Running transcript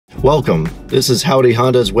Welcome. This is Howdy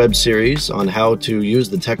Honda's web series on how to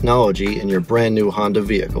use the technology in your brand new Honda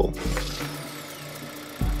vehicle.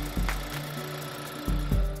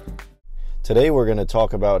 Today we're going to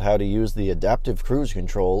talk about how to use the adaptive cruise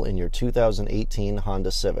control in your 2018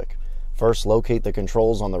 Honda Civic. First, locate the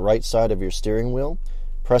controls on the right side of your steering wheel.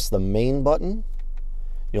 Press the main button.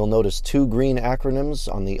 You'll notice two green acronyms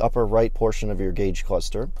on the upper right portion of your gauge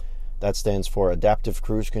cluster. That stands for Adaptive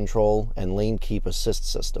Cruise Control and Lane Keep Assist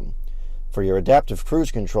System. For your Adaptive Cruise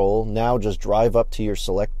Control, now just drive up to your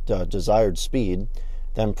desired speed,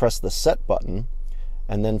 then press the Set button,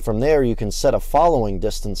 and then from there you can set a following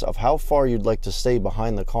distance of how far you'd like to stay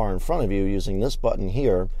behind the car in front of you using this button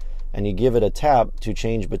here, and you give it a tap to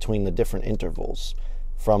change between the different intervals.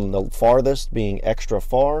 From the farthest being extra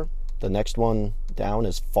far, the next one down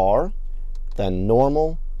is far, then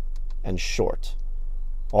normal, and short.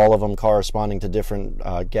 All of them corresponding to different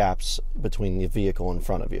gaps between the vehicle in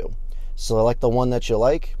front of you. Select the one that you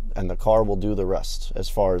like, and the car will do the rest, as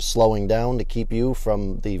far as slowing down to keep you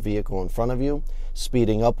from the vehicle in front of you,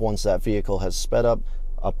 speeding up once that vehicle has sped up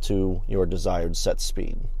to your desired set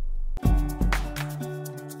speed.